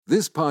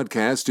This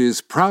podcast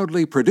is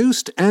proudly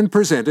produced and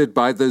presented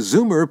by the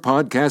Zoomer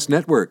Podcast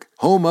Network,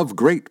 home of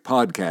great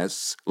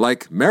podcasts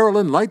like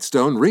Marilyn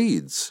Lightstone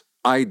Reads,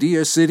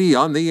 Idea City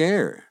on the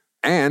Air,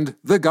 and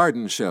The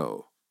Garden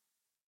Show.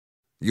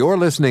 You're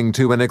listening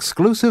to an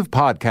exclusive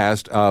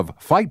podcast of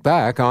Fight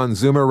Back on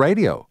Zoomer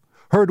Radio,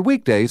 heard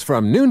weekdays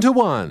from noon to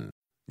 1.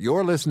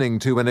 You're listening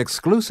to an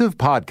exclusive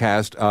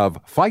podcast of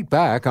Fight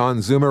Back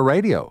on Zoomer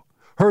Radio,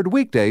 heard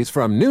weekdays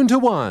from noon to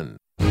 1.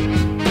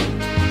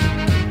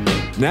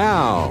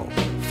 Now,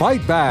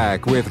 Fight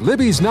Back with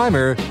Libby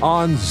Znaimer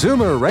on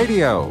Zoomer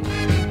Radio.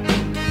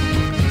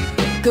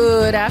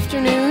 Good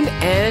afternoon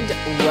and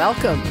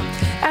welcome.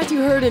 As you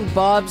heard in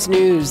Bob's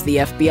News, the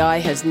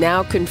FBI has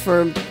now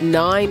confirmed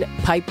 9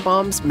 pipe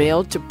bombs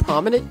mailed to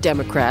prominent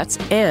Democrats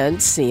and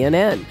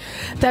CNN.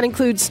 That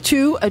includes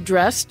 2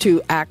 addressed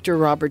to actor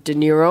Robert De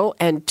Niro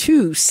and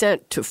 2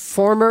 sent to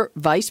former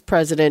Vice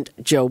President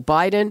Joe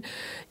Biden.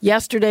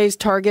 Yesterday's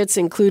targets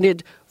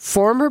included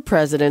former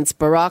Presidents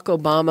Barack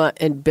Obama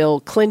and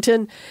Bill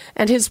Clinton,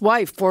 and his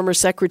wife, former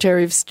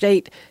Secretary of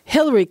State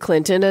Hillary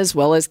Clinton, as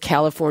well as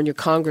California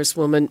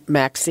Congresswoman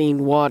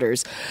Maxine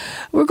Waters.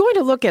 We're going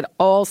to look at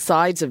all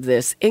sides of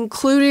this,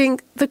 including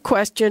the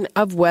question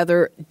of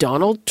whether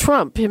Donald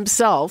Trump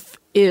himself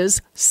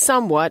is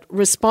somewhat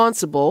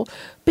responsible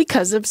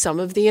because of some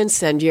of the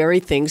incendiary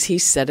things he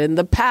said in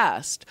the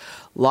past.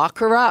 Lock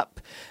her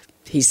up.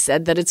 He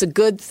said that it's a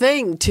good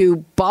thing to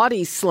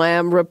body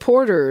slam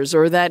reporters,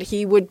 or that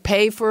he would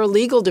pay for a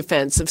legal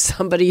defense of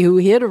somebody who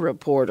hit a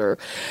reporter.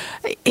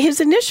 His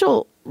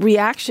initial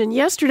reaction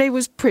yesterday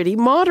was pretty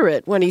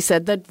moderate when he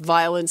said that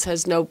violence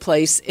has no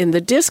place in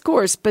the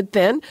discourse. But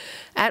then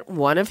at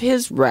one of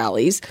his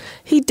rallies,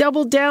 he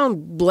doubled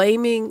down,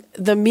 blaming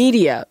the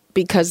media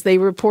because they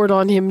report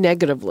on him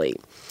negatively.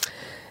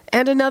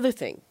 And another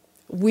thing.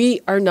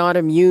 We are not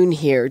immune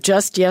here.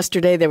 Just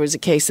yesterday, there was a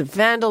case of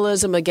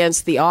vandalism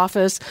against the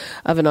office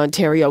of an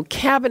Ontario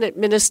cabinet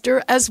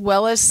minister, as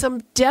well as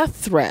some death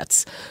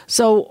threats.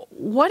 So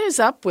what is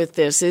up with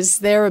this? Is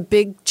there a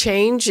big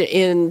change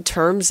in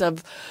terms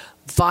of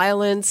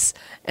violence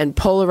and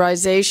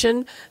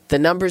polarization? The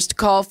numbers to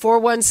call,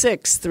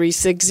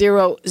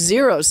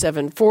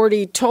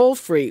 416-360-0740, toll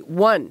free,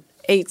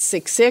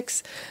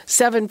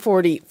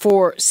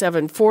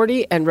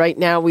 1-866-740-4740. And right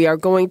now we are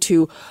going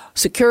to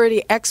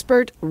security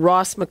expert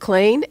Ross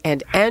McLean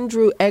and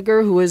Andrew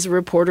Egger, who is a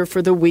reporter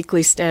for the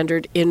Weekly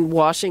Standard in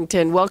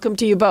Washington. Welcome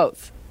to you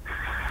both.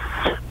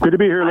 Good to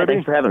be here, Libby.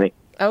 Thanks for having me.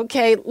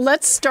 Okay,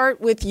 let's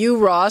start with you,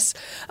 Ross.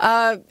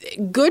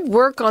 Good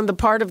work on the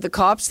part of the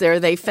cops there.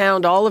 They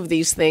found all of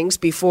these things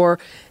before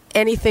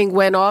anything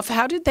went off.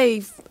 How did they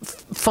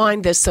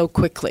find this so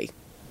quickly?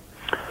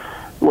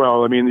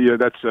 Well, I mean,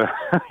 that's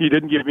you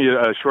didn't give me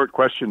a short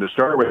question to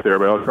start with there,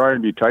 but I'll try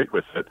and be tight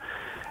with it.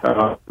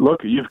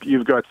 Look,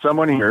 you've got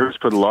someone here who's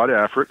put a lot of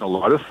effort and a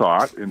lot of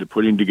thought into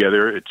putting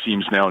together, it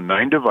seems now,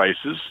 9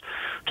 devices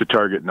to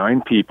target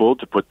 9 people,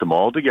 to put them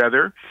all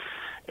together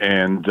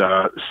and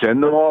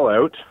send them all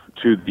out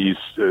to these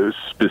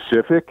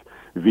specific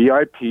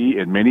VIP,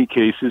 in many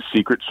cases,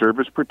 Secret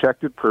Service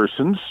protected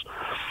persons.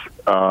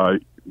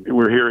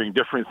 We're hearing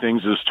different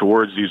things as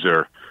towards these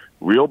are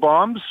real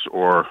bombs,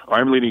 or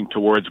I'm leaning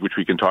towards, which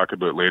we can talk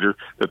about later,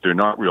 that they're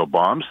not real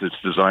bombs. It's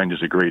designed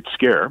as a great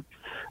scare.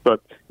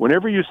 But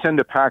whenever you send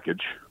a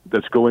package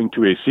that's going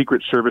to a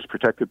Secret Service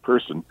protected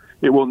person,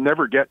 it will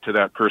never get to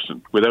that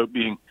person without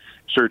being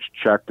searched,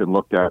 checked, and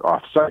looked at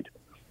off-site.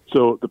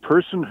 So the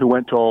person who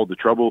went to all the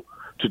trouble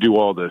to do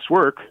all this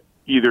work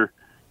either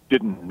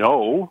didn't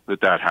know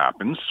that that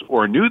happens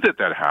or knew that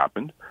that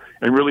happened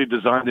and really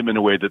designed them in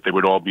a way that they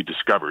would all be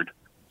discovered,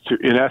 to,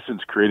 in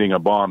essence, creating a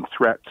bomb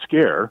threat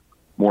scare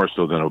more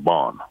so than a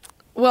bomb.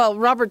 Well,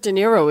 Robert De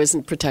Niro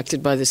isn't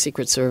protected by the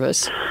Secret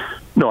Service.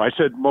 No, I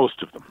said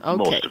most of them.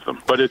 Okay. Most of them.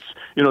 But it's,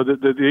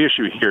 the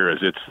issue here is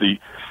it's the,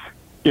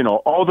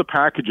 all the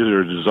packages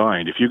are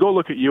designed. If you go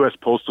look at U.S.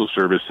 Postal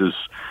Service's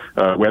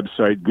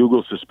website,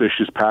 Google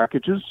suspicious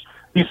packages,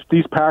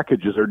 these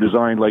packages are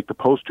designed like the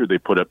poster they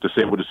put up to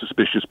say what a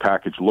suspicious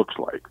package looks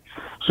like.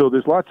 So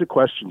there's lots of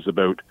questions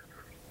about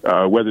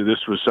whether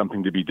this was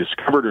something to be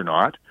discovered or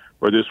not,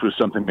 or this was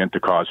something meant to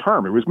cause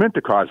harm. It was meant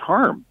to cause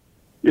harm.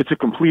 It's a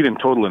complete and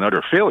total and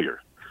utter failure.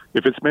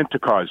 If it's meant to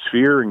cause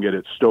fear and get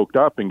it stoked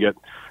up and get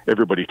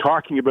everybody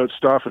talking about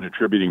stuff and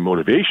attributing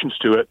motivations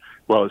to it,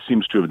 well, it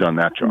seems to have done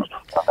that job.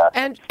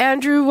 And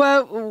Andrew,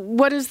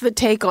 what is the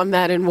take on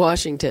that in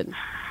Washington?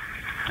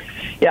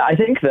 Yeah, I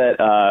think that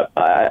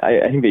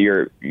I think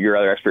that your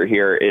other expert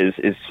here is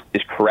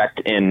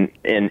correct in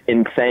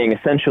saying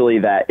essentially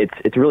that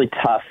it's really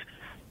tough.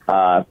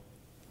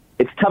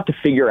 It's tough to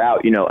figure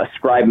out,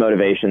 ascribe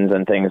motivations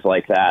and things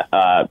like that,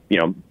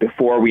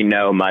 before we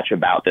know much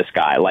about this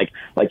guy. Like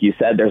you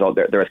said, there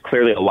was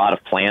clearly a lot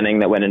of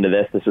planning that went into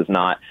this. This was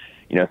not,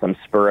 some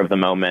spur of the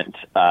moment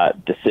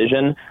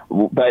decision.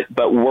 But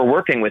we're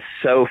working with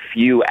so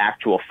few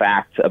actual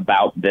facts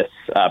about this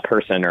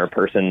person or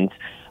persons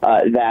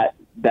that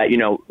that,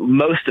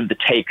 most of the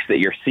takes that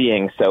you're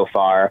seeing so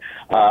far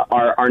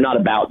are not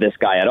about this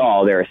guy at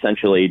all. They're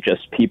essentially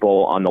just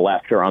people on the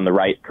left or on the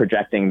right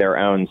projecting their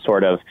own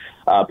sort of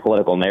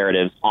political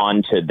narratives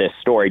onto this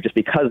story just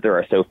because there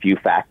are so few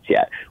facts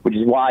yet, which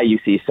is why you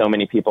see so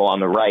many people on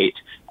the right,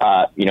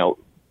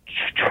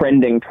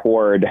 trending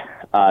toward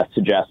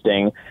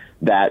suggesting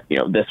that,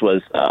 this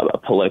was a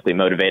politically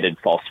motivated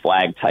false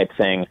flag type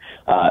thing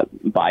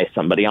by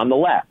somebody on the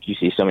left. You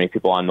see so many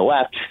people on the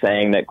left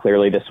saying that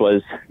clearly this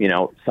was,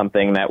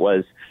 something that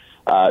was,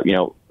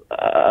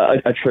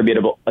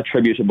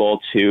 attributable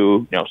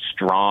to,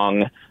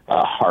 strong,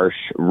 harsh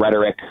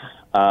rhetoric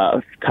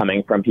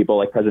coming from people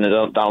like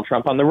President Donald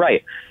Trump on the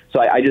right. So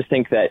I just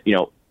think that,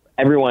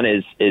 everyone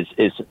is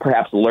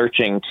perhaps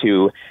lurching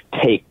to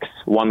takes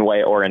one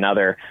way or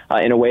another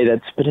in a way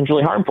that's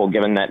potentially harmful,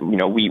 given that,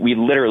 we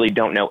literally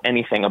don't know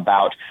anything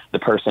about the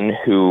person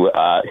who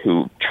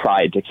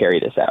tried to carry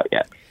this out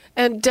yet.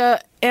 And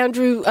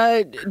Andrew,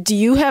 do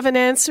you have an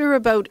answer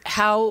about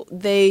how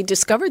they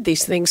discovered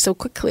these things so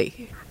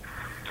quickly?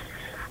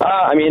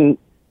 I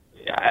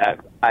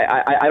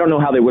don't know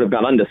how they would have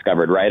gone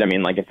undiscovered, right? I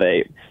mean, like if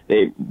they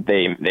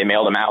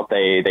mailed them out,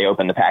 they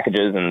opened the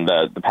packages and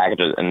the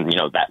packages, and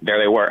that there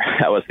they were.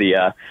 That was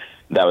the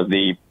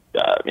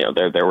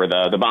there were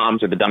the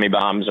bombs or the dummy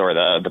bombs or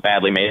the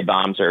badly made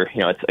bombs, or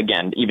it's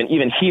again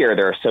even here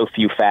there are so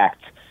few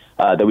facts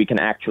that we can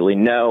actually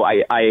know.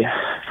 I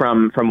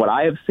from what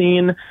I have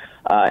seen.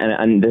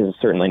 And this is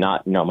certainly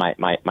not,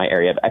 my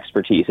area of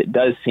expertise. It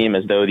does seem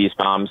as though these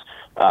bombs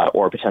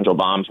or potential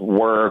bombs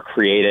were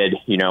created,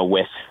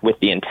 with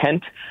the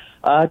intent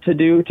to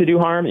do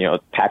harm,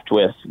 packed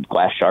with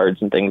glass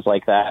shards and things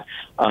like that.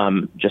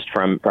 Just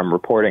from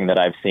reporting that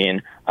I've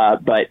seen,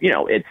 but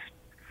it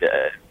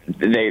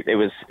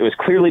was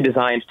clearly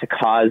designed to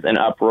cause an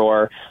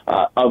uproar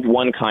of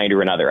one kind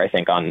or another. I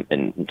think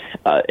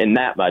in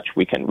that much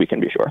we can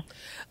be sure.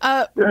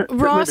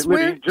 Ross,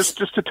 Libby, just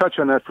to touch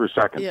on that for a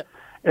second. Yeah.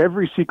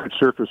 Every Secret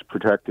Service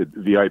protected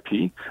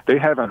VIP, they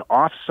have an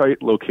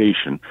off-site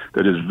location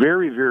that is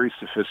very, very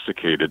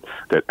sophisticated,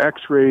 that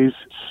X-rays,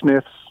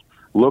 sniffs,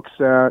 looks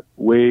at,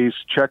 weighs,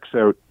 checks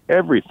out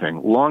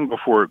everything long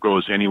before it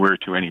goes anywhere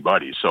to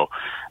anybody. So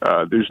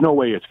there's no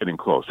way it's getting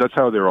close. That's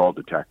how they're all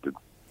detected.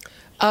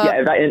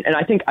 And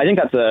I think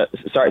that's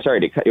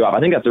sorry to cut you off. I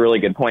think that's a really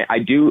good point. I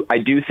do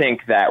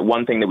think that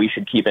one thing that we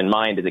should keep in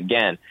mind is,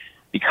 again,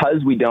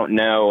 because we don't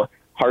know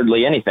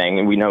hardly anything,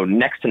 and we know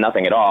next to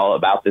nothing at all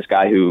about this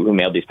guy who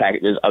mailed these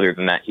packages. Other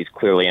than that, he's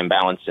clearly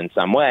imbalanced in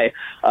some way.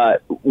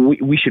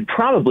 We should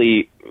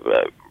probably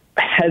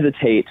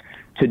hesitate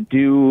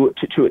to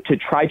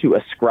try to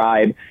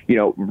ascribe,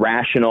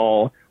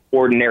 rational,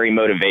 ordinary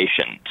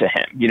motivation to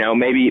him.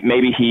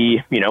 Maybe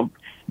he,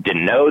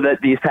 didn't know that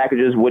these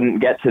packages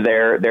wouldn't get to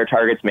their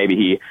targets. Maybe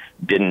he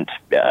didn't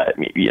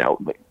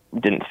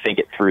think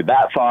it through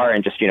that far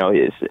and just,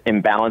 is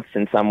imbalanced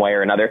in some way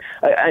or another.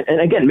 And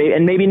again,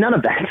 maybe none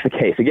of that's the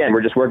case. Again,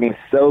 we're just working with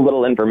so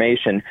little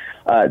information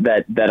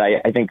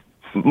that I think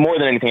more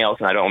than anything else,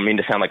 and I don't mean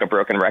to sound like a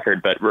broken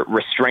record, but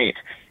restraint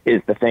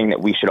is the thing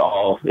that we should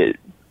all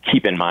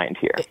keep in mind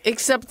here.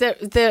 Except that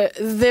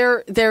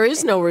there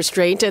is no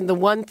restraint, and the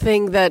one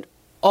thing that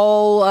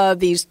all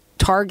these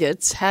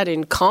targets had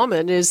in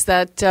common is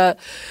that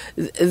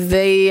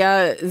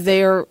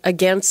they're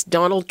against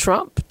Donald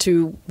Trump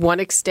to one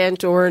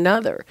extent or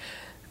another.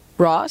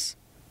 Ross,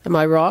 am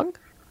I wrong?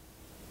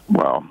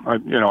 Well,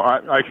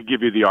 I could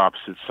give you the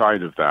opposite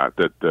side of that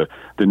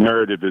the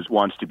narrative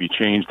wants to be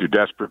changed. They're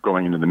desperate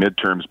going into the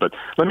midterms. But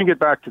let me get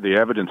back to the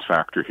evidence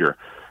factor here.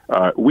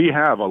 We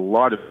have a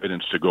lot of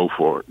evidence to go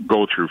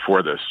through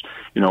for this.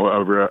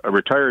 A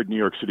retired New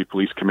York City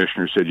police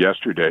commissioner said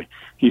yesterday,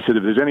 he said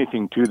if there's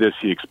anything to this,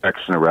 he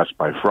expects an arrest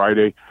by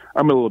Friday.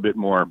 I'm a little bit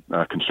more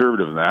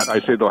conservative than that. I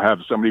say they'll have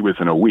somebody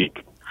within a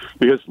week.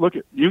 Because, look,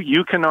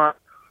 you cannot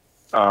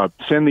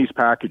send these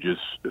packages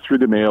through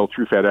the mail,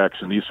 through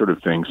FedEx, and these sort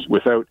of things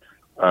without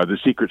the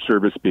Secret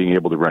Service being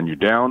able to run you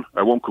down.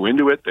 I won't go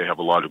into it. They have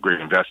a lot of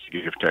great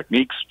investigative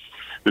techniques.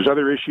 There's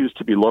other issues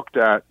to be looked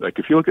at. Like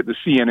if you look at the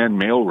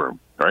CNN mailroom,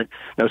 right?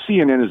 Now,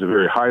 CNN is a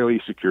very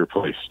highly secure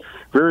place.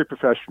 Very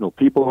professional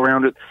people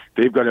around it.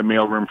 They've got a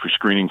mailroom for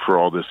screening for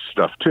all this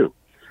stuff, too.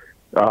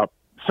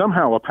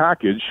 Somehow a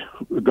package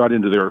got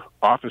into their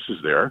offices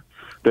there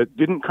that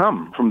didn't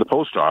come from the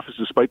post office,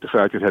 despite the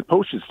fact it had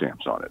postage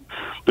stamps on it.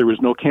 There was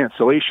no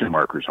cancellation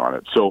markers on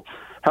it. So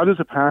how does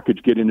a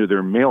package get into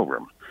their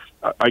mailroom?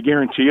 I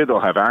guarantee you they'll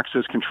have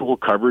access control,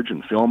 coverage,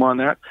 and film on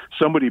that.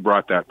 Somebody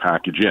brought that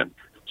package in.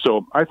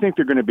 So I think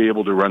they're going to be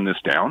able to run this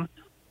down.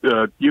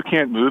 You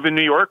can't move in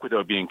New York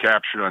without being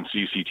captured on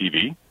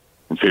CCTV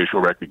and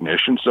facial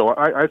recognition. So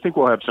I think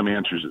we'll have some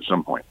answers at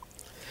some point.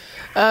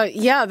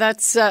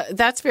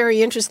 That's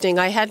very interesting.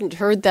 I hadn't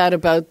heard that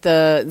about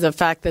the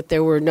fact that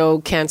there were no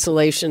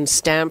cancellation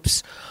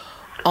stamps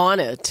on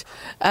it.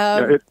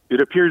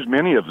 It appears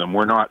many of them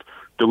were not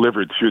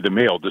delivered through the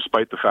mail,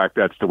 despite the fact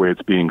that's the way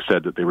it's being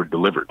said that they were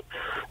delivered.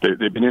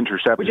 They've been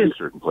intercepted in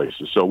certain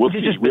places. So we'll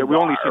see. We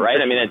only see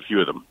a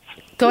few of them.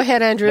 Go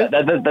ahead, Andrew.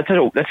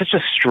 That's such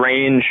a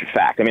strange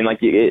fact. I mean, like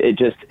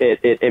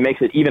it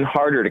makes it even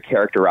harder to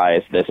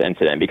characterize this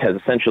incident, because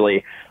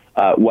essentially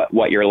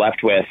what you're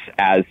left with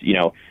as,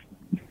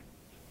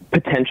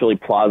 potentially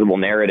plausible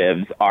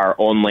narratives are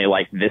only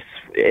like this.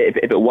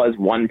 If it was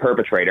one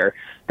perpetrator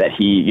that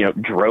he,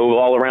 drove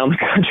all around the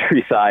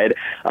countryside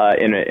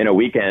in a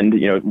weekend,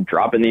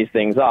 dropping these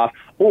things off,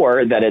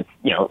 or that it's,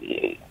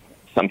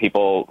 some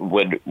people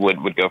would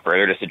go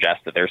further to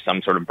suggest that there's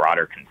some sort of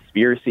broader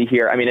conspiracy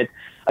here. I mean, it's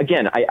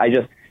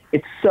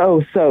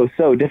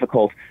so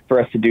difficult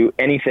for us to do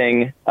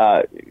anything,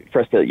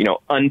 for us to,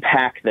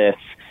 unpack this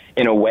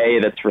in a way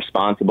that's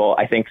responsible.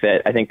 I think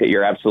that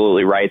you're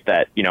absolutely right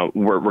that,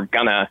 we're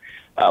gonna,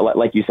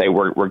 like you say,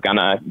 we're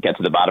gonna get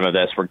to the bottom of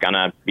this. We're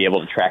gonna be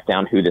able to track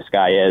down who this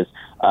guy is.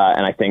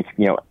 And I think,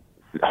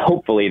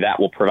 hopefully that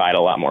will provide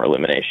a lot more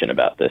illumination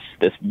about this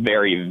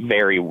very,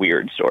 very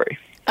weird story.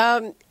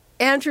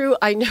 Andrew,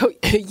 I know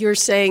you're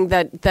saying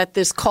that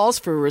this calls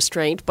for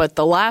restraint, but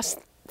the last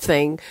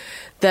thing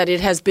that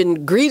it has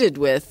been greeted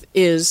with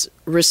is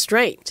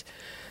restraint.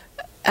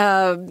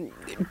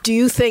 Do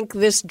you think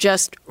this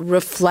just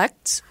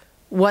reflects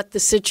what the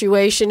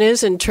situation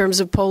is in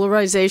terms of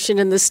polarization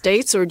in the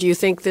states, or do you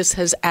think this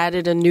has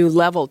added a new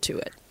level to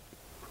it?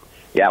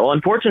 Yeah, well,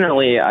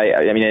 unfortunately,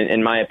 I mean,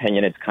 in my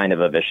opinion, it's kind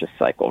of a vicious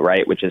cycle,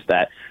 right? Which is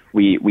that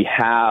we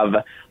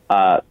have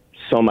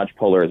so much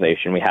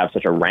polarization. We have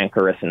such a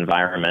rancorous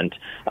environment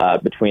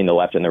between the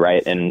left and the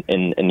right in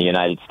the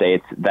United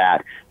States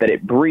that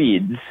it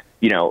breeds,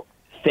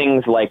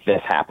 things like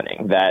this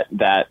happening.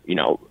 That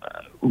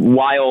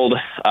wild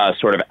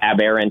sort of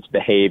aberrant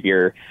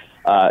behavior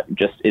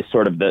just is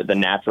sort of the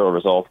natural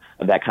result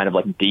of that kind of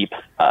like deep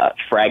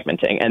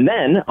fragmenting. And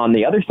then on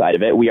the other side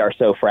of it, we are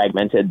so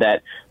fragmented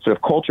that sort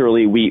of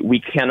culturally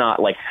we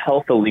cannot like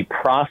healthily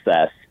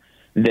process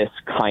this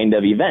kind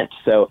of event.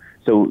 So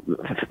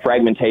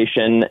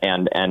fragmentation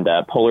and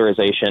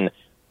polarization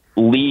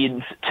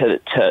leads to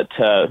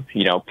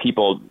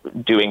people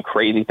doing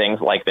crazy things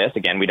like this.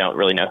 Again, we don't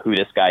really know who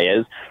this guy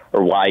is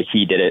or why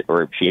he did it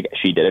or she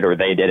did it or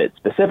they did it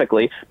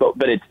specifically.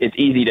 But it's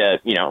easy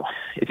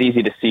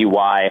to see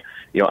why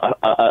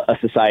a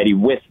society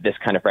with this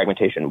kind of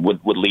fragmentation would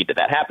lead to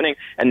that happening.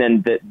 And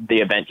then the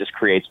event just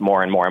creates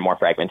more and more and more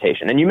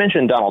fragmentation. And you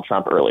mentioned Donald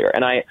Trump earlier,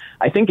 and I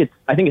think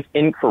it's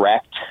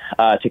incorrect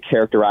to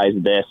characterize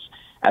this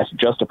as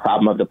just a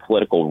problem of the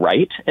political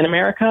right in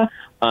America.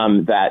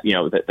 That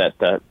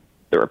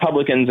the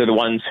Republicans are the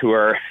ones who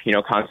are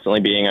constantly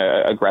being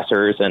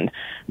aggressors and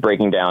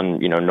breaking down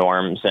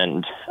norms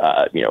and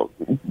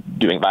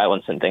doing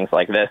violence and things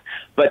like this.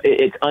 But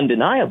it's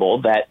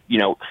undeniable that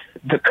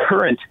the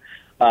current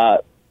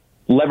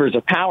levers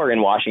of power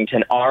in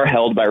Washington are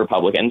held by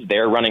Republicans.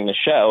 They're running the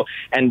show,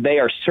 and they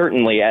are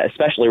certainly,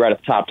 especially right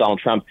at the top, Donald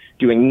Trump,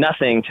 doing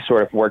nothing to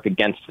sort of work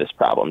against this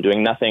problem,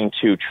 doing nothing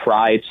to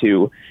try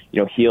to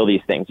heal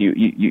these things.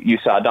 You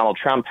saw Donald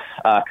Trump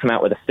come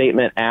out with a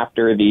statement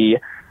after the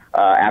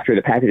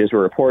packages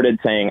were reported,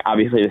 saying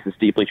obviously this is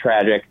deeply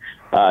tragic.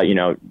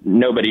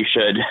 Nobody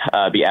should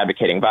be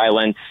advocating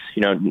violence.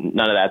 None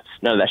of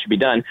that should be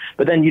done.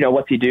 But then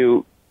what's he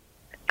do?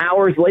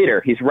 Hours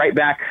later, he's right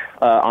back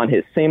on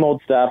his same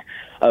old stuff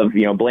of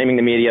blaming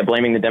the media,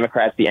 blaming the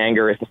Democrats. The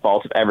anger is the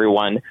fault of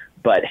everyone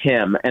but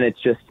him, and it's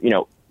just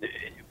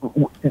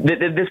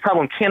this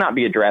problem cannot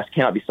be addressed,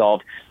 cannot be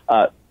solved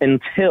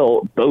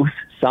until both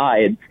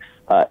sides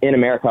in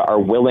America are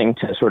willing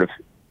to sort of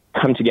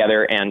come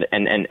together and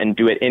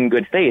do it in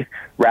good faith,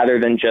 rather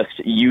than just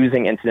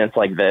using incidents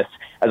like this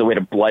as a way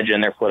to bludgeon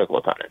their political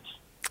opponents.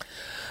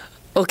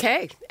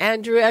 Okay.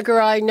 Andrew Egger,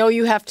 I know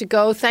you have to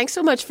go. Thanks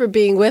so much for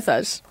being with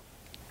us.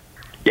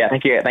 Yeah,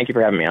 thank you. Thank you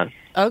for having me on.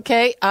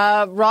 Okay.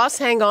 Ross,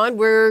 hang on.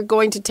 We're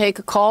going to take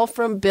a call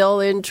from Bill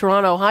in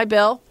Toronto. Hi,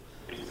 Bill.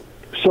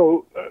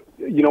 So,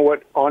 you know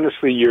what?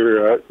 Honestly,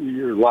 your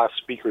last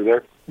speaker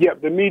there, yeah,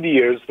 the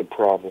media is the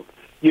problem.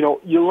 You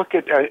look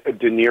at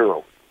De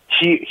Niro.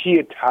 He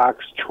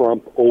attacks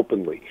Trump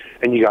openly.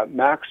 And you got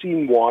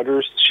Maxine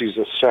Waters. She's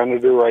a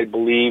senator, I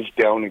believe,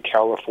 down in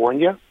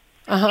California.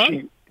 Uh-huh.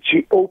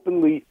 She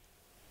openly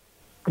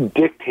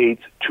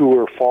dictates to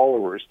her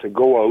followers to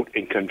go out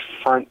and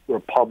confront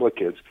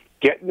Republicans,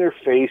 get in their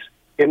face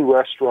in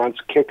restaurants,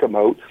 kick them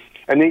out.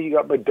 And then you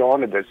got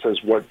Madonna that says,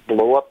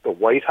 blow up the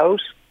White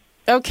House?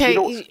 Okay.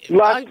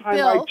 Last time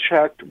Bill, I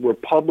checked,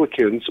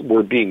 Republicans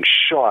were being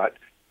shot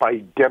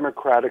by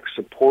Democratic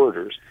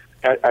supporters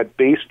at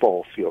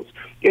baseball fields.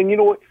 And you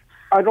know what?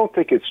 I don't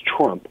think it's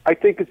Trump. I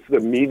think it's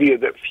the media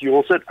that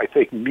fuels it. I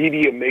think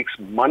media makes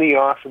money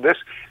off of this.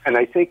 And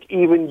I think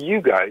even you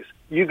guys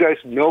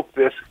milk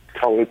this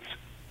till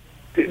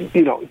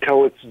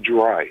it's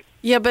dry.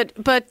 Yeah,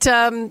 but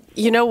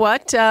you know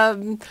what?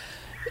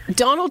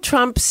 Donald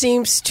Trump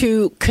seems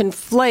to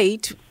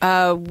conflate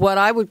what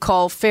I would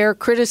call fair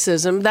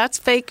criticism. That's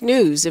fake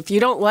news. If you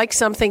don't like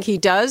something he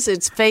does,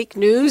 it's fake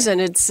news.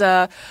 And it's,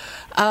 here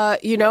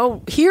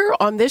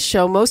on this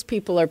show, most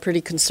people are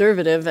pretty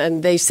conservative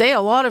and they say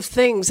a lot of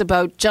things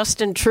about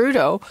Justin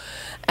Trudeau.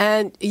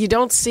 And you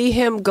don't see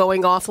him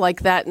going off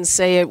like that and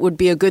say it would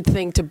be a good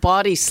thing to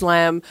body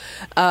slam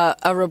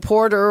a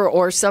reporter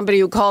or somebody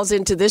who calls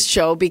into this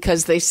show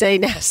because they say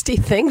nasty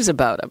things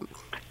about him.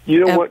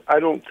 You know what?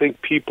 I don't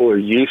think people are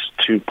used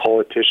to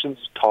politicians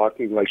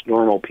talking like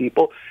normal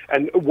people.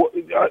 And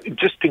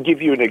just to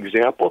give you an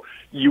example,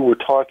 you were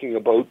talking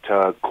about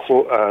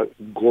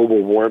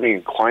global warming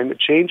and climate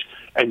change,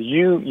 and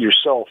you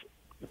yourself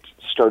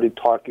started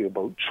talking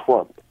about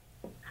Trump.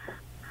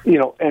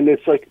 And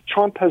it's like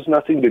Trump has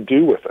nothing to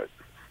do with it.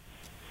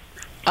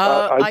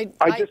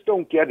 I just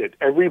don't get it.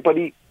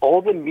 Everybody,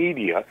 all the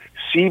media,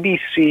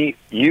 CBC,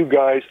 you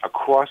guys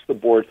across the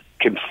board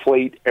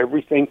conflate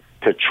everything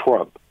to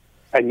Trump.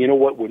 And you know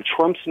what? When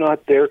Trump's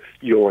not there,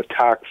 you'll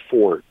attack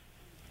Ford.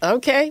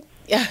 Okay.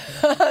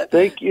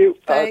 Thank you.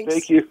 Thanks.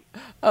 Thank you.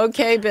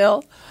 Okay,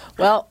 Bill.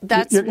 Well,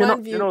 that's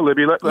one view.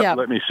 Libby,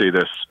 let me say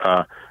this.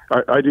 I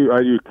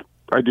do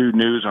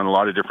news on a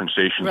lot of different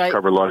stations, right.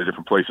 Cover a lot of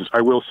different places.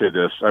 I will say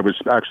this. I was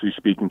actually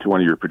speaking to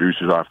one of your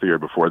producers off the air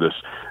before this.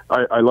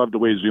 I love the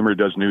way Zoomer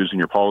does news and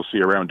your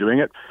policy around doing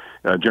it.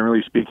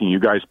 Generally speaking, you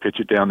guys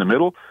pitch it down the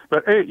middle.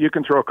 But, hey, you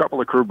can throw a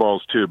couple of curveballs,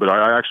 too. But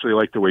I actually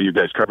like the way you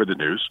guys cover the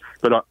news.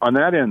 But on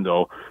that end,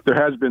 though, there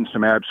has been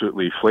some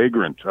absolutely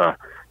flagrant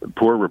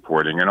poor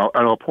reporting. And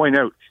I'll point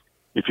out,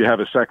 if you have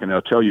a second,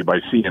 I'll tell you by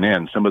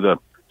CNN some of the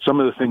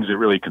things that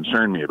really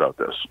concern me about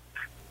this.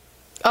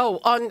 Oh,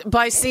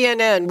 by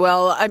CNN.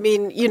 Well, I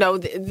mean,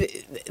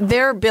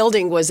 their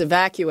building was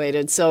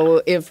evacuated.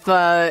 So if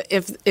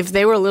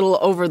they were a little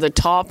over the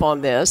top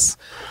on this.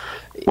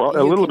 Well,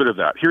 a little bit of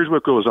that. Here's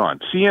what goes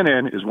on.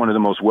 CNN is one of the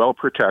most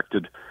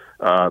well-protected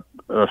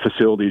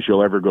facilities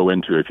you'll ever go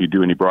into if you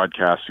do any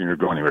broadcasting or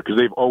go anywhere, because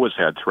they've always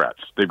had threats.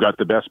 They've got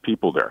the best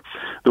people there.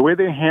 The way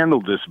they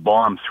handled this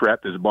bomb threat,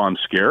 this bomb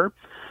scare,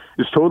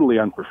 is totally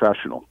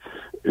unprofessional.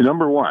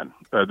 Number one,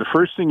 the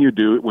first thing you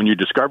do when you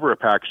discover a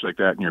package like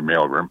that in your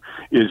mailroom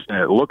is,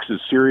 and it looks as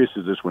serious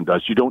as this one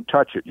does, you don't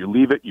touch it. You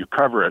leave it, you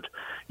cover it,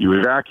 you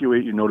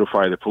evacuate, you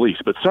notify the police.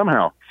 But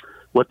somehow,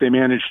 what they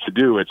managed to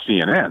do at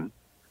CNN,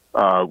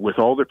 with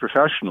all their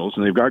professionals,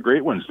 and they've got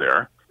great ones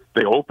there,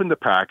 they opened the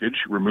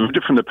package, removed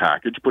it from the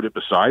package, put it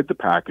beside the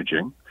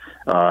packaging,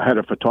 had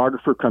a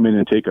photographer come in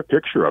and take a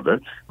picture of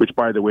it, which,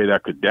 by the way,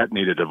 that could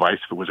detonate a device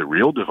if it was a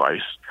real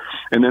device.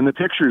 And then the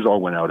pictures all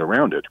went out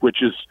around it,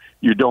 which is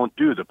you don't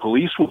do. The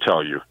police will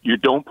tell you, you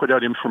don't put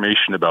out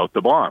information about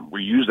the bomb.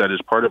 We use that as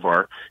part of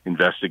our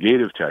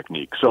investigative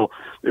technique. So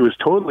it was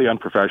totally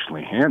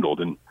unprofessionally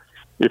handled and,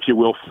 if you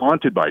will,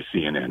 flaunted by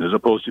CNN as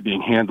opposed to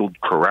being handled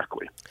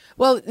correctly.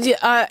 Well,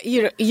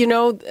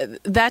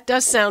 that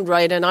does sound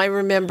right. And I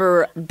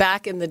remember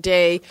back in the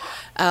day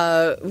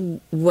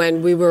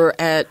when we were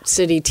at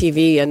City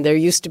TV, and there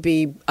used to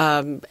be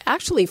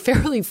actually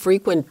fairly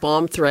frequent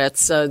bomb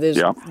threats to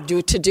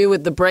do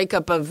with the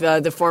breakup of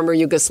the former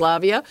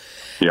Yugoslavia.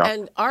 Yeah.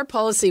 And our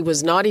policy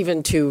was not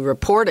even to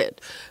report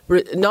it,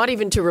 not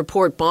even to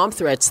report bomb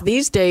threats.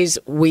 These days,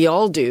 we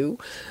all do.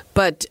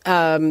 But,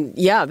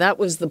 that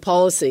was the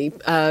policy.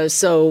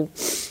 So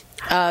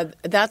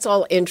that's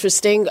all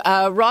interesting.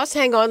 Ross,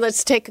 hang on.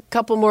 Let's take a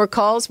couple more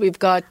calls. We've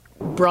got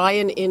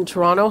Brian in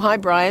Toronto. Hi,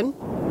 Brian.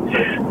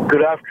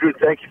 Good afternoon.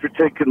 Thank you for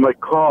taking my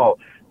call.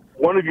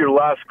 One of your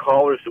last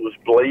callers that was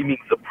blaming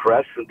the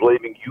press and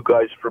blaming you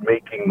guys for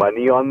making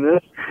money on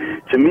this,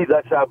 to me,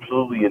 that's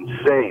absolutely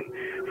insane.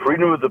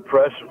 Freedom of the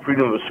press and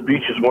freedom of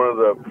speech is one of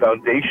the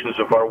foundations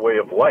of our way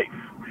of life.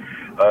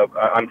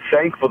 I'm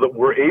thankful that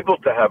we're able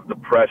to have the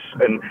press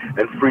and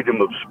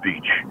freedom of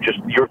speech. Just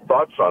your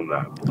thoughts on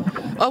that.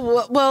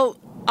 Oh, well,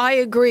 I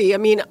agree. I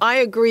mean, I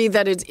agree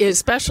that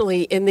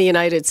especially in the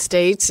United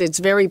States, it's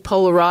very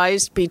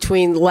polarized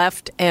between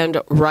left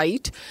and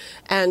right.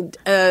 And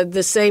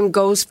the same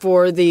goes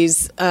for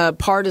these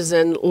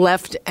partisan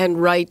left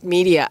and right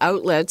media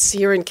outlets.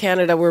 Here in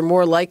Canada, we're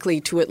more likely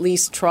to at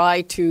least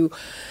try to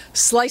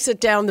slice it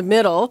down the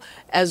middle,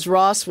 as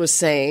Ross was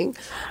saying.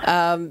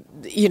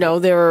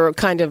 There are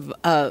kind of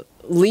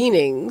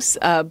leanings.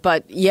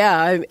 But,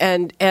 yeah,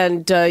 and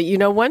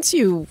once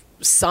you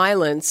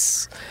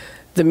silence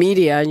the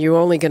media and you're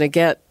only going to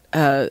get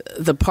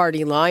the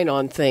party line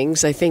on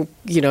things, I think,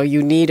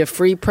 you need a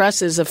free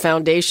press as a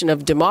foundation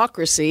of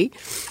democracy.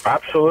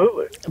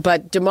 Absolutely.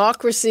 But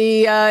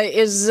democracy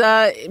is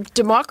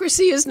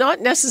not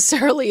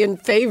necessarily in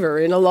favor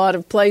in a lot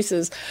of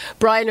places.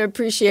 Brian, I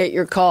appreciate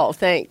your call.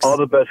 Thanks. All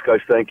the best,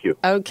 guys. Thank you.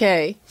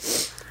 Okay.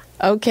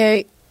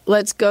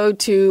 Let's go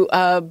to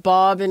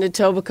Bob in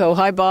Etobicoke.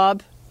 Hi,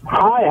 Bob.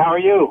 Hi, how are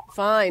you?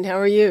 Fine. How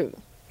are you?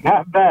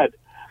 Not bad.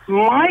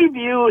 My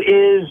view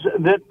is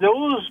that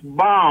those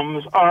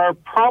bombs are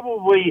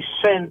probably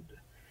sent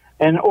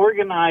and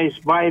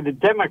organized by the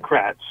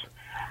Democrats.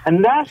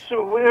 And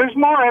there's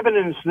more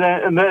evidence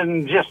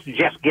than just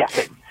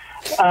guessing.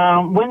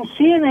 when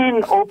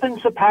CNN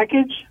opens the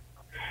package,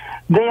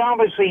 they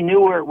obviously knew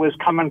where it was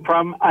coming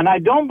from, and I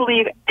don't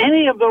believe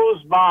any of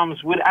those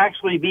bombs would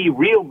actually be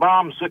real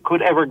bombs that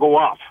could ever go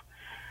off.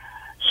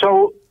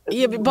 So,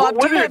 yeah, but Bob,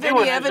 do you have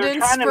any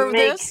evidence for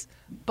this?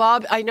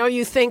 Bob, I know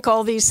you think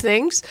all these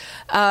things,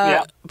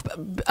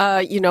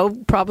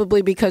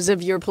 probably because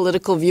of your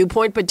political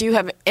viewpoint, but do you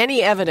have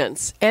any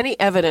evidence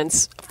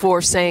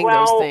for saying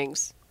those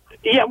things?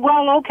 Yeah,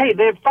 well, okay.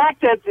 The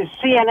fact that the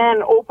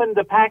CNN opened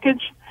the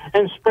package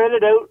and spread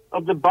it out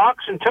of the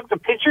box and took the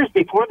pictures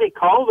before they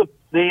called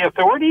the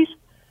authorities,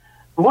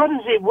 what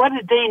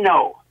did they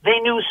know? They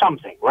knew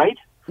something, right?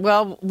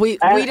 Well, we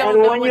don't know what they knew.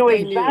 And when you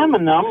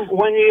examine them,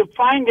 when you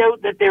find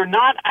out that they're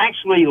not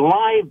actually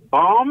live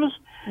bombs...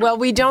 Well,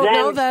 we don't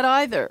know that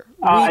either.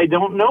 I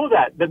don't know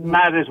that, but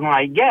that is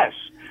my guess.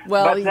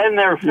 Well, but then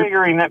they're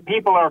figuring that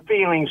people are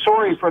feeling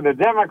sorry for the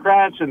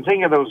Democrats and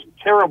think of those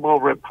terrible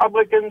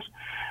Republicans.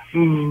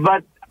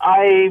 But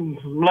I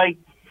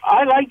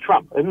like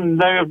Trump,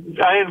 and I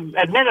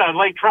admit I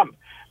like Trump,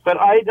 but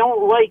I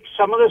don't like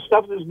some of the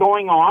stuff that's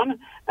going on,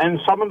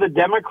 and some of the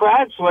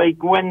Democrats,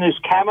 like when this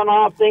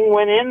Kavanaugh thing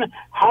went in,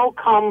 how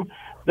come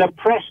the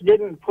press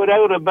didn't put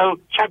out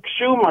about Chuck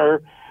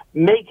Schumer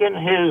making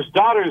his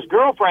daughter's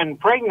girlfriend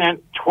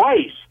pregnant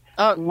twice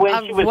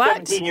when she was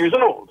 17 years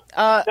old?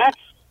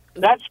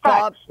 That's facts.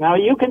 Bob, now,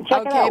 you can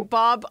check it out. Okay,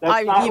 Bob,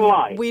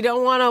 we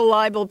don't want to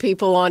libel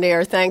people on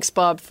air. Thanks,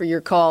 Bob, for your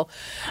call.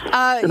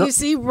 You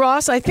see,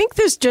 Ross, I think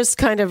this just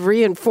kind of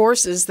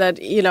reinforces that,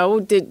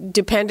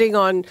 depending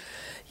on,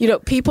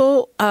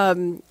 people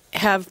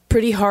have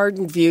pretty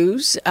hardened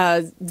views.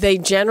 They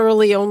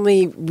generally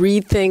only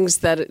read things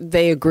that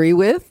they agree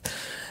with.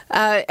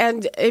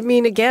 And I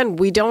mean, again,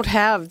 we don't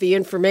have the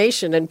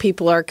information, and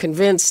people are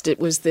convinced it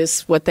was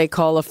this, what they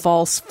call a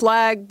false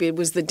flag. It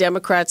was the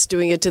Democrats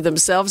doing it to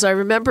themselves. I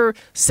remember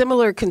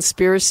similar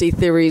conspiracy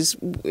theories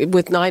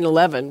with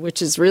 9/11,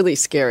 which is really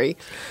scary.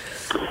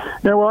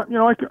 Yeah, well,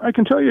 I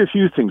can tell you a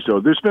few things,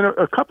 though. There's been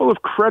a couple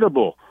of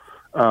credible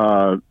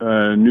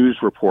news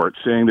reports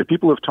saying that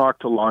people have talked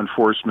to law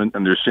enforcement,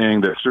 and they're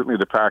saying that certainly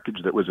the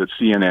package that was at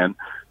CNN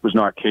was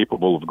not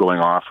capable of going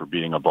off or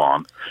being a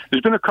bomb.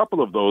 There's been a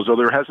couple of those, though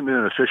there hasn't been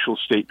an official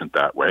statement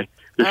that way.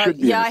 There should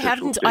be an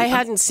official statement. I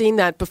hadn't seen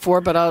that before,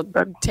 but I'll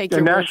take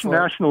your word for it.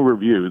 National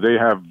Review, they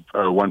have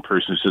one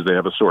person who says they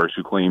have a source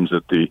who claims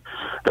that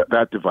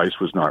that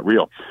device was not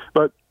real.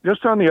 But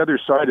just on the other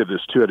side of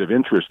this, too, out of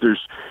interest,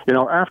 there's,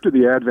 after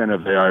the advent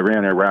of the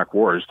Iran-Iraq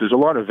wars, there's a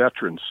lot of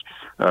veterans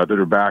that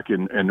are back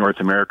in North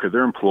America.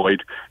 They're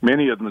employed.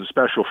 Many of them, the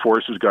Special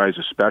Forces guys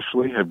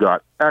especially, have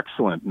got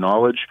excellent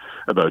knowledge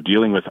about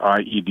dealing with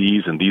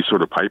IEDs and these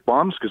sort of pipe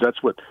bombs, because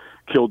that's what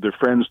killed their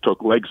friends,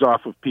 took legs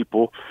off of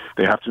people.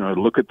 They have to know how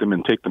to look at them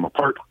and take them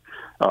apart.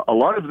 A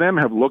lot of them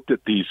have looked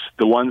at the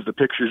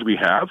pictures we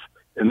have,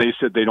 and they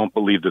said they don't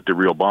believe that they're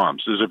real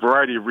bombs. There's a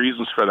variety of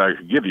reasons for that I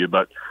could give you,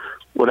 but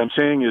what I'm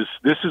saying is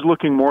this is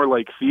looking more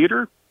like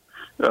theater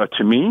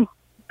to me,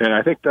 and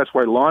I think that's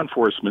why law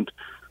enforcement,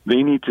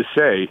 they need to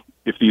say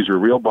if these are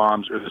real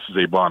bombs or this is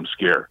a bomb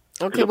scare.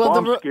 Okay, well,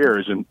 bomb scare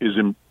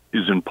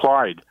is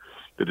implied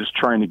that it's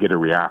trying to get a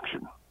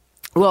reaction.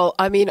 Well,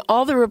 I mean,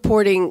 all the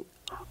reporting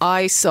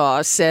I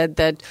saw said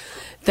that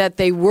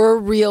they were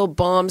real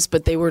bombs,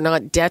 but they were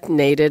not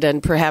detonated,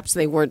 and perhaps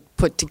they weren't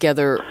put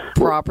together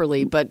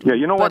properly. But yeah,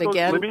 you know what,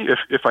 again, Libby,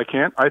 if I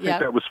can, I think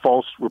that was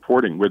false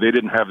reporting where they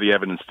didn't have the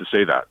evidence to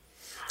say that.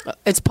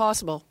 It's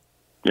possible.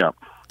 Yeah.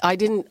 I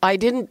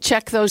didn't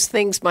check those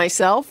things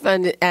myself,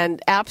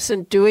 and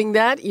absent doing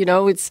that,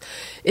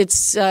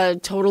 it's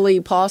totally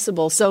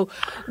possible. So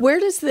where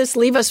does this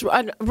leave us?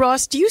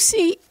 Ross, do you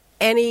see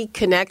any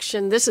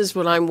connection? This is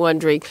what I'm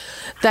wondering.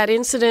 That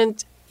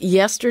incident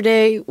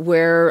yesterday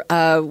where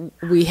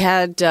we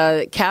had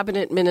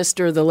cabinet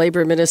minister, the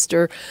labor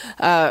minister,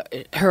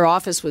 her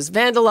office was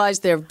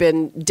vandalized. There have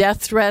been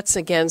death threats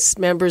against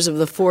members of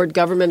the Ford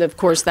government. Of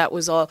course, that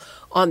was all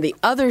on the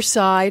other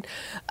side.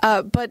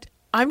 But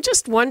I'm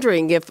just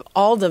wondering if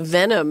all the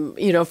venom,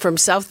 from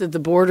south of the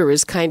border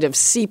is kind of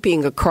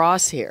seeping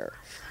across here.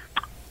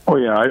 Oh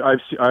yeah,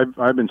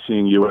 I've been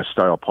seeing U.S.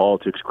 style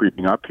politics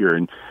creeping up here,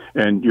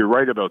 and you're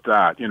right about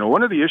that.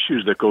 One of the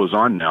issues that goes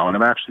on now, and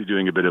I'm actually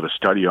doing a bit of a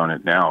study on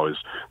it now, is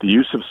the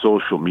use of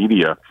social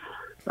media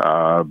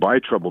by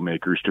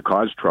troublemakers to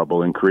cause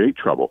trouble and create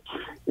trouble.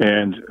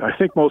 And I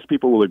think most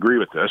people will agree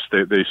with this.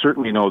 They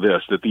certainly know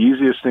this, that the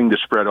easiest thing to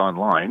spread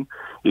online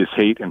is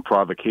hate and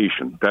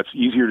provocation. That's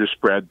easier to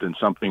spread than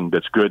something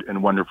that's good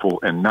and wonderful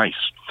and nice.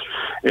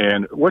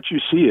 And what you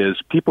see is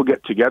people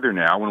get together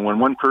now, and when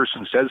one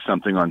person says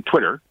something on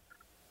Twitter,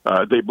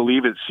 they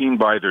believe it's seen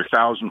by their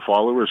 1,000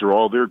 followers or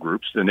all their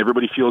groups, then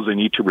everybody feels they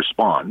need to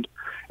respond,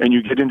 and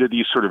you get into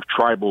these sort of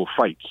tribal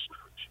fights.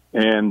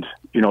 And,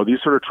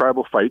 these sort of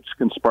tribal fights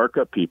can spark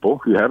up people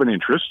who have an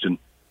interest in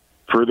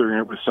furthering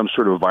it with some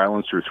sort of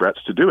violence or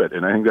threats to do it.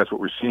 And I think that's what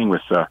we're seeing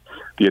with the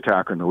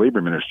attack on the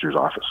Labour Minister's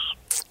office.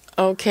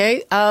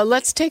 Okay.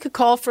 Let's take a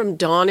call from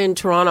Dawn in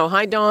Toronto.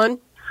 Hi, Dawn.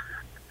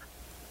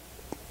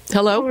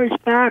 Hello?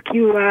 Back,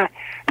 you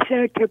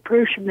said to a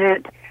person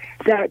that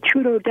that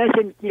Trudeau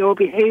doesn't,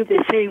 behave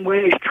the same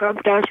way as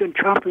Trump does when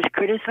Trump is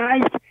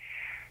criticized.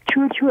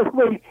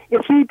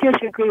 If you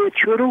disagree with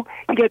Trudeau,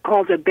 you get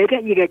called a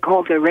bigot, you get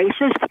called a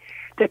racist.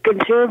 The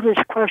Conservatives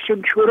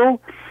questioned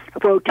Trudeau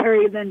about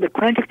carrying in the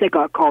clinic. They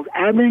got called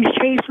ambulance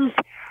chasers.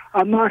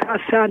 Ahmad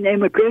Hassan, the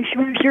immigration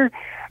minister,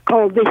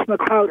 called Mitch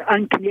McLeod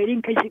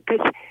un-Canadian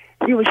because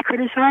he was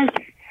criticized.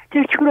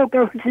 They're Trudeau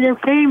governments, they're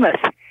famous.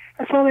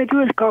 That's all they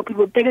do is call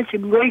people bigots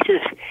and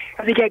racists,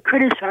 and they get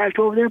criticized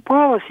over their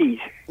policies.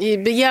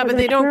 But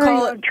they don't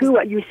call it true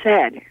what you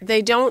said.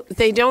 They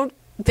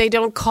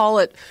don't call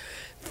it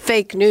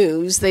fake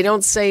news. They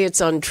don't say it's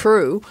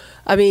untrue.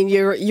 I mean,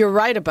 you're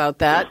right about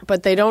that,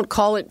 but they don't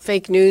call it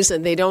fake news,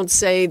 and they don't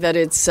say that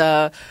it's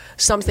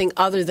something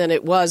other than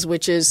it was,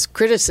 which is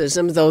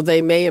criticism, though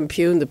they may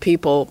impugn the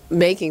people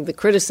making the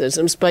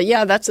criticisms. But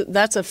yeah, that's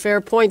a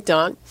fair point,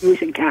 Don.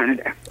 He's in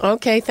Canada.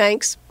 Okay,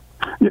 thanks.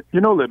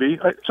 Libby,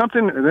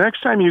 the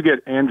next time you get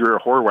Andrea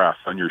Horwath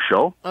on your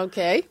show,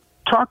 okay,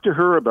 talk to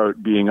her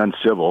about being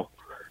uncivil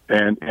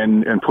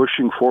and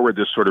pushing forward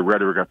this sort of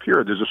rhetoric up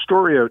here. There's a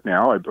story out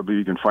now, I believe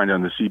you can find it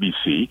on the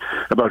CBC,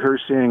 about her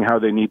saying how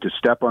they need to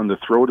step on the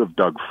throat of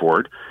Doug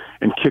Ford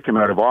and kick him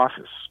out of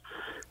office.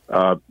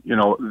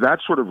 That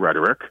sort of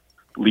rhetoric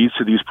leads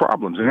to these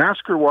problems. And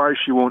ask her why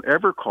she won't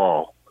ever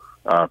call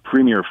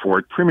Premier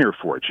Ford.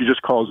 She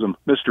just calls him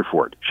Mr.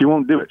 Ford. She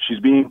won't do it. She's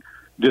being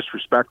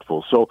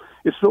disrespectful. So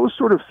it's those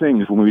sort of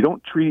things, when we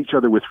don't treat each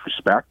other with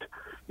respect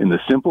in the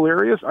simple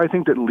areas, I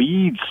think that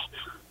leads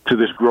to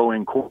this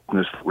growing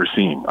coldness that we're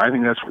seeing. I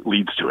think that's what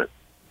leads to it.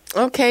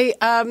 Okay,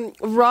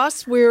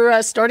 Ross,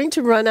 we're starting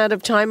to run out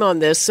of time on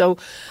this. So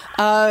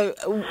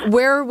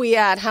where are we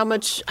at? How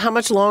much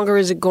longer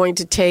is it going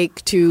to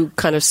take to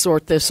kind of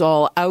sort this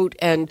all out?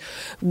 And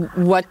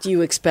what do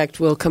you expect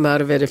will come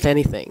out of it, if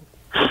anything?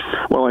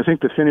 Well, I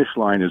think the finish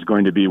line is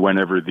going to be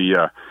whenever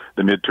the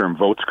midterm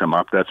votes come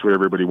up. That's where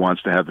everybody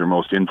wants to have their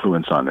most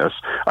influence on this.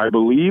 I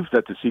believe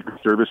that the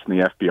Secret Service and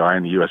the FBI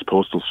and the U.S.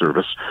 Postal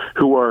Service,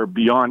 who are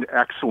beyond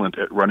excellent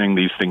at running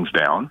these things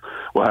down,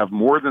 will have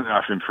more than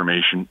enough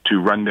information to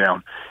run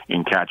down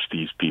and catch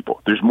these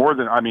people. There's more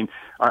than,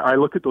 I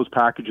look at those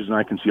packages and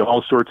I can see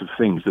all sorts of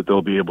things that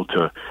they'll be able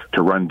to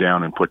run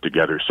down and put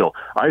together. So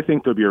I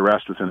think there'll be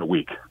arrest within a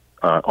week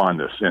on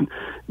this. And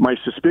my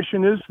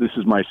suspicion is,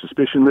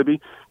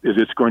 Libby, is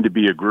it's going to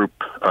be a group,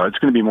 it's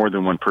going to be more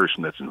than one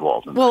person that's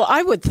involved in this. Well,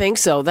 I would think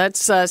so. That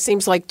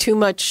seems like too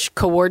much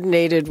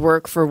coordinated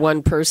work for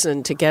one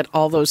person to get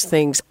all those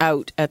things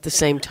out at the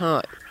same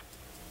time.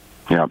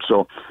 Yeah,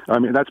 so,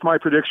 that's my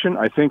prediction.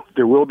 I think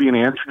there will be an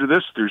answer to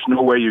this. There's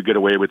no way you get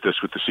away with this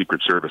with the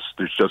Secret Service.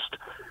 There's just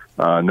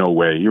no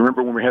way. You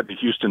remember when we had the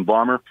Houston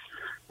bomber?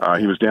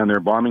 He was down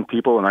there bombing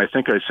people, and I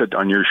think I said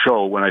on your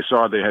show, when I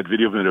saw they had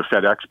video of him at a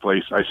FedEx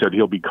place, I said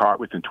he'll be caught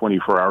within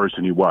 24 hours,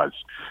 and he was,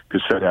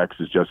 because FedEx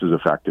is just as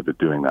effective at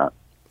doing that.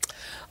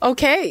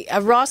 Okay,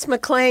 Ross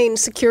McLean,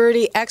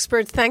 security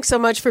expert, thanks so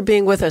much for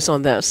being with us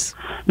on this.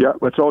 Yeah,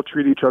 let's all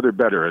treat each other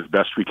better as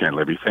best we can,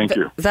 Libby. Thank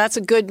you. That's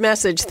a good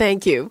message.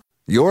 Thank you.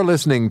 You're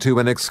listening to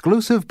an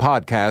exclusive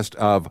podcast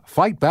of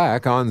Fight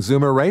Back on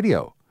Zoomer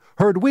Radio,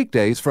 heard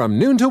weekdays from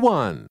noon to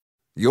 1.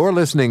 You're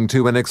listening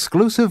to an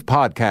exclusive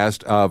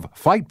podcast of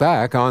Fight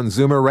Back on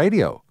Zoomer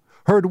Radio,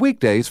 heard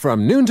weekdays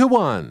from noon to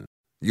 1.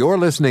 You're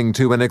listening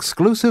to an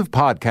exclusive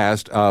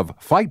podcast of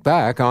Fight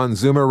Back on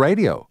Zoomer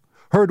Radio,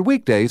 heard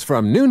weekdays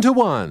from noon to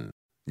 1.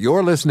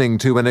 You're listening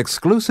to an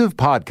exclusive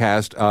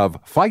podcast of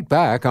Fight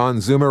Back on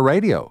Zoomer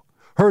Radio,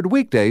 heard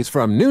weekdays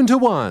from noon to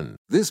 1.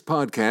 This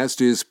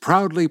podcast is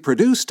proudly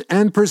produced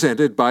and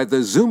presented by the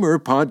Zoomer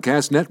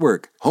Podcast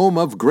Network, home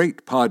of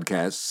great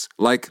podcasts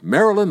like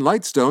Marilyn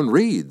Lightstone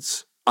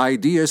Reads,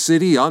 Idea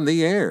City on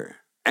the Air,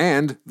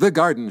 and The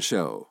Garden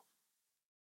Show.